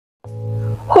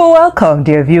Welcome,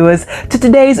 dear viewers, to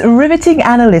today's riveting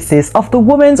analysis of the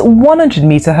women's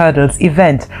 100-meter hurdles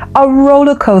event, a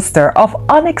roller coaster of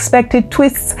unexpected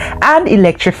twists and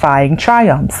electrifying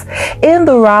triumphs. In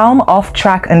the realm of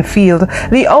track and field,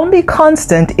 the only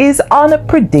constant is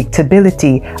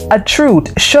unpredictability, a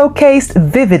truth showcased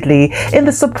vividly in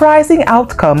the surprising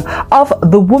outcome of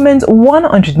the women's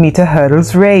 100-meter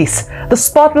hurdles race. The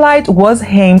spotlight was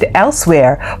aimed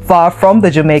elsewhere, far from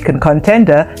the Jamaican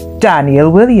contender,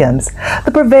 Danielle Williams.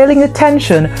 The prevailing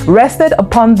attention rested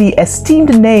upon the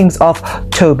esteemed names of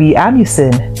Toby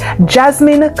Amusin,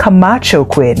 Jasmine Camacho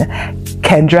Quinn,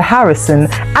 Kendra Harrison,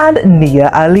 and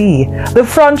Nia Ali, the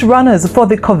front runners for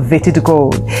the coveted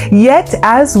gold. Yet,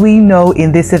 as we know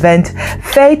in this event,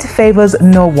 fate favors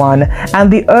no one,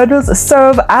 and the hurdles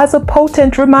serve as a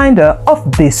potent reminder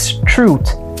of this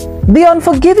truth. The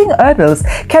unforgiving hurdles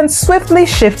can swiftly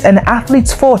shift an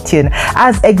athlete's fortune,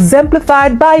 as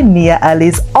exemplified by Nia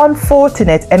Ali's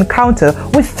unfortunate encounter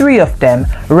with three of them,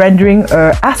 rendering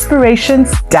her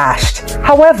aspirations dashed.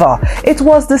 However, it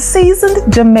was the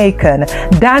seasoned Jamaican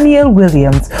Danielle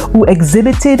Williams who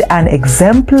exhibited an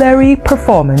exemplary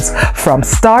performance from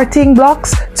starting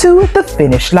blocks to the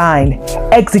finish line.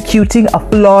 Executing a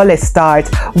flawless start,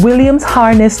 Williams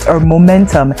harnessed her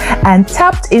momentum and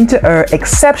tapped into her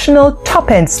exceptional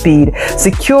top-end speed,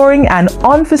 securing an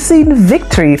unforeseen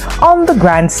victory on the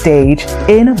grand stage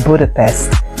in Budapest.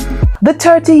 The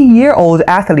 30-year-old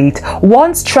athlete,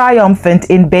 once triumphant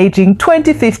in Beijing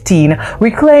 2015,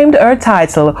 reclaimed her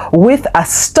title with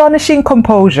astonishing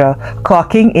composure,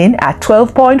 clocking in at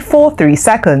 12.43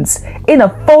 seconds. In a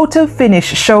photo finish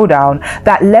showdown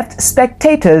that left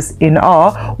spectators in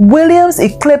awe, Williams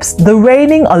eclipsed the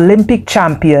reigning Olympic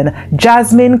champion,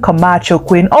 Jasmine Camacho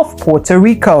Quinn of Puerto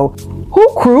Rico, who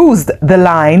cruised the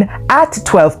line at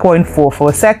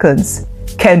 12.44 seconds.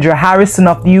 Kendra Harrison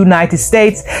of the United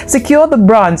States secured the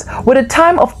bronze with a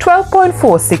time of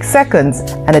 12.46 seconds,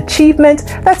 an achievement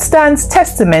that stands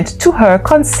testament to her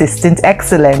consistent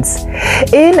excellence.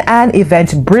 In an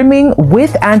event brimming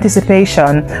with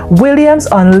anticipation, Williams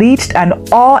unleashed an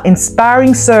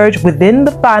awe-inspiring surge within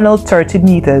the final 30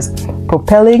 meters,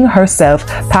 propelling herself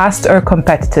past her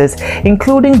competitors,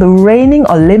 including the reigning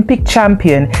Olympic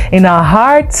champion, in a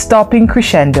heart-stopping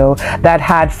crescendo that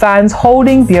had fans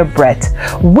holding their breath.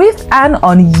 With an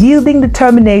unyielding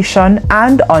determination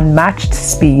and unmatched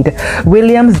speed,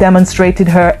 Williams demonstrated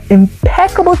her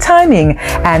impeccable timing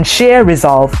and sheer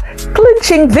resolve,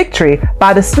 clinching victory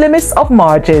by the slimmest of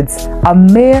margins, a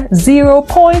mere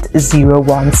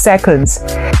 0.01 seconds.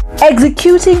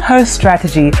 Executing her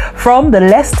strategy from the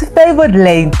less favored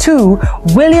lane 2,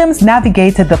 Williams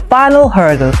navigated the final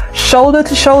hurdle shoulder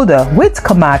to shoulder with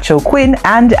Camacho Quinn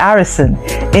and Harrison.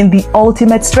 In the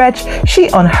ultimate stretch, she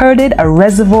unearthed a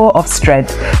reservoir of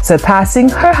strength, surpassing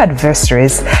her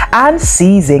adversaries and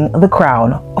seizing the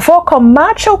crown. For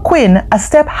Camacho Quinn, a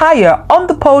step higher on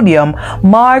the podium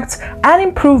marked an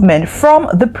improvement from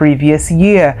the previous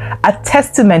year, a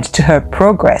testament to her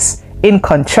progress. In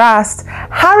contrast,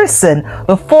 Harrison,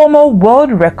 the former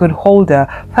world record holder,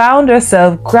 found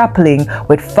herself grappling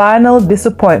with final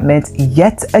disappointment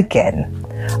yet again,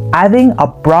 adding a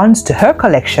bronze to her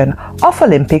collection of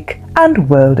Olympic and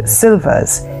world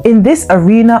silvers. In this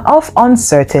arena of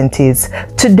uncertainties,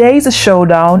 today's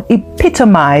showdown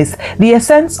epitomized the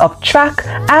essence of track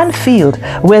and field,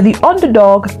 where the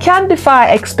underdog can defy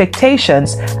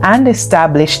expectations and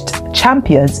established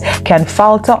champions can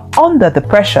falter under the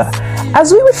pressure.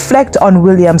 As we reflect on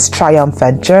Williams'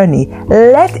 triumphant journey,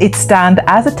 let it stand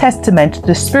as a testament to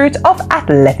the spirit of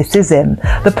athleticism,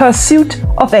 the pursuit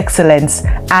of excellence,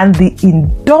 and the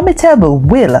indomitable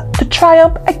will to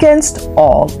triumph against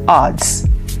all odds.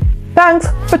 Thanks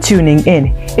for tuning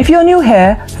in. If you're new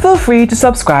here, feel free to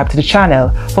subscribe to the channel.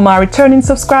 For my returning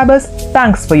subscribers,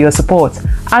 thanks for your support.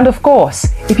 And of course,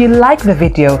 if you like the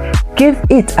video, give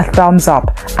it a thumbs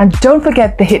up and don't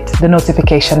forget to hit the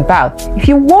notification bell if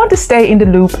you want to stay in the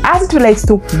loop as it relates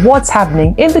to what's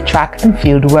happening in the track and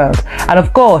field world. And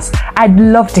of course, I'd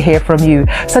love to hear from you,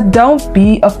 so don't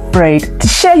be afraid to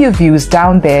share your views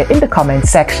down there in the comment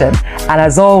section. And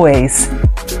as always,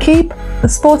 keep the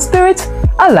sports spirit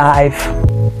alive.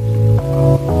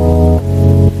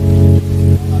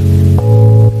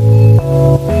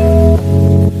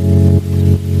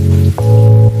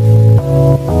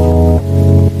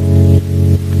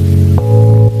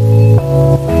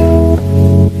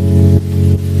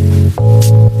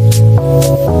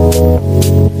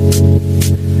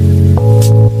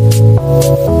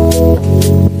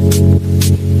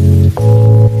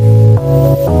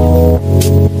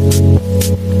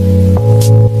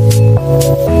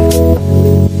 Thank you.